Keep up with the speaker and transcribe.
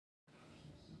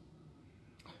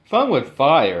Fun with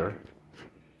fire.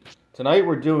 Tonight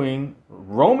we're doing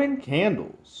Roman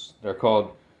candles. They're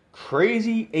called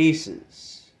Crazy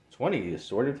Aces. 20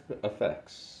 assorted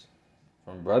effects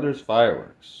from Brothers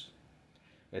Fireworks.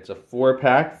 It's a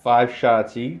 4-pack, 5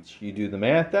 shots each. You do the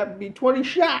math, that would be 20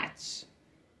 shots.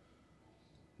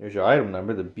 Here's your item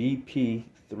number, the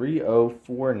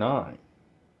BP3049.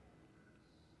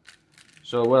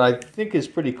 So what I think is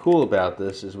pretty cool about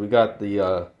this is we got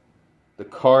the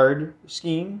card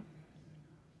scheme.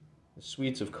 The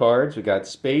suites of cards. We got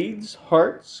spades,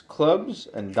 hearts, clubs,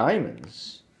 and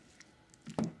diamonds.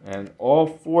 And all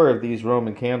 4 of these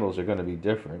Roman candles are going to be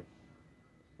different.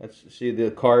 Let's see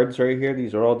the cards right here.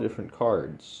 These are all different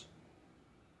cards.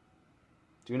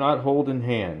 Do not hold in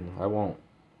hand. I won't.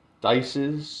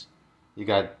 Dices. You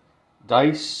got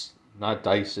dice, not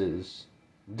dices.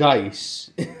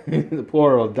 Dice. The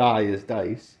plural of die is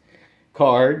dice.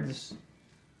 Cards.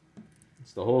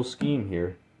 It's the whole scheme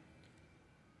here.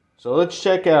 So let's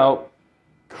check out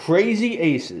Crazy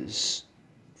Aces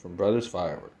from Brothers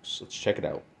Fireworks. Let's check it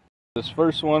out. This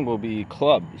first one will be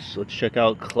clubs. Let's check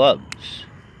out clubs.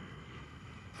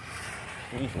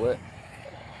 Who's lit?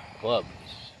 Clubs.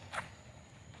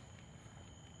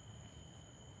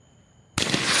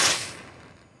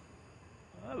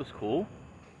 That was cool.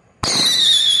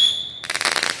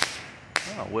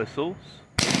 Oh, whistles.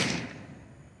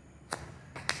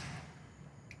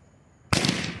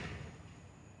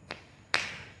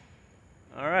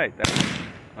 Alright,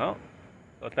 well,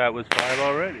 thought that was 5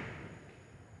 already.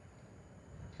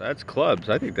 So that's clubs.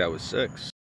 I think that was 6.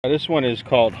 This one is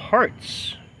called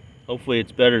hearts. Hopefully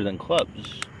it's better than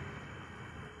clubs.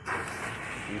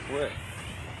 He's lit.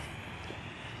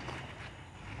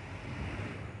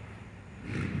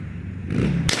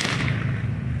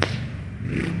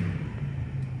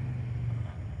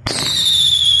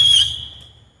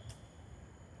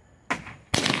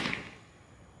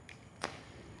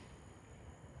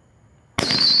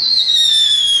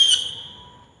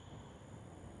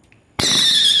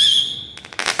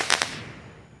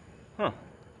 Huh.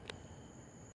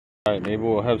 Alright, maybe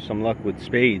we'll have some luck with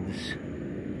spades.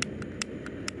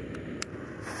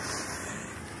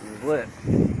 He's lit.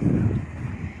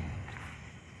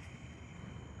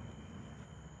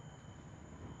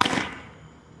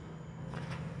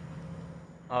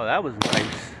 Oh, that was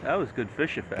nice. That was good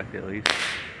fish effect, at least.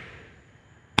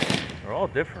 They're all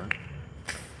different.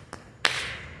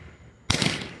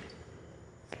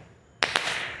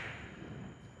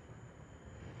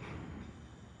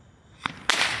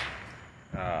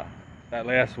 That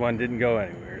last one didn't go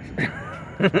anywhere.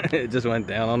 It just went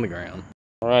down on the ground.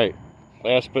 Alright,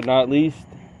 last but not least,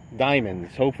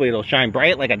 diamonds. Hopefully it'll shine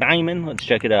bright like a diamond. Let's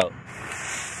check it out.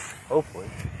 Hopefully.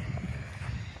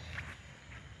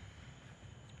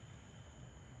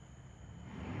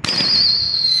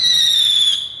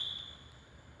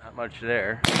 Not much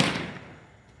there.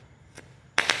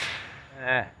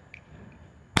 I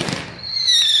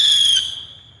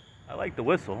like the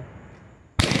whistle.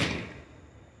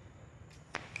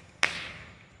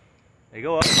 They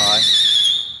go up high.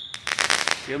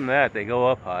 Give them that, they go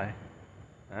up high.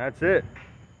 That's it.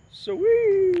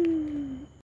 Sweet.